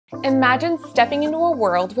Imagine stepping into a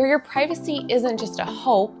world where your privacy isn't just a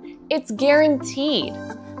hope, it's guaranteed.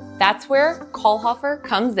 That's where KOLHOFFR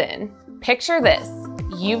comes in. Picture this.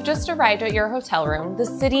 You've just arrived at your hotel room, the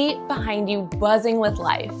city behind you buzzing with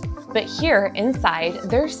life. But here inside,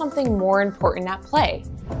 there's something more important at play: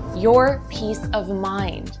 your peace of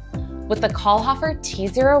mind. With the KOLHOFFR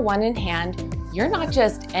T01 in hand, you're not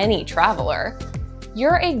just any traveler.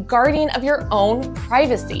 You're a guardian of your own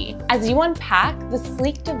privacy. As you unpack, the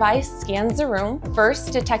sleek device scans the room,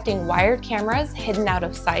 first detecting wired cameras hidden out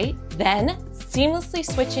of sight, then seamlessly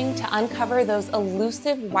switching to uncover those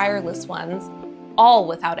elusive wireless ones, all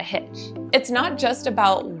without a hitch. It's not just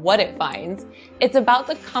about what it finds, it's about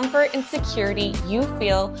the comfort and security you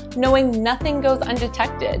feel knowing nothing goes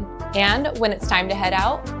undetected. And when it's time to head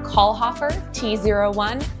out, KOLHOFFR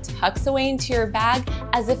T01 tucks away into your bag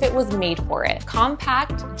as if it was made for it.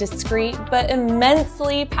 Compact, discreet, but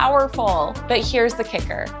immensely powerful. But here's the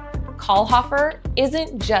kicker. KOLHOFFR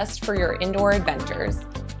isn't just for your indoor adventures.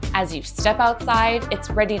 As you step outside, it's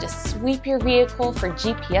ready to sweep your vehicle for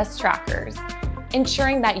GPS trackers,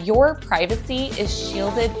 ensuring that your privacy is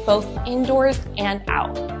shielded both indoors and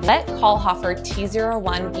out. Let KOLHOFFR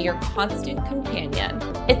T01 be your constant companion.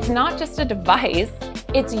 It's not just a device,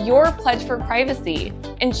 it's your pledge for privacy,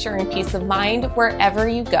 ensuring peace of mind wherever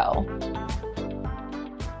you go.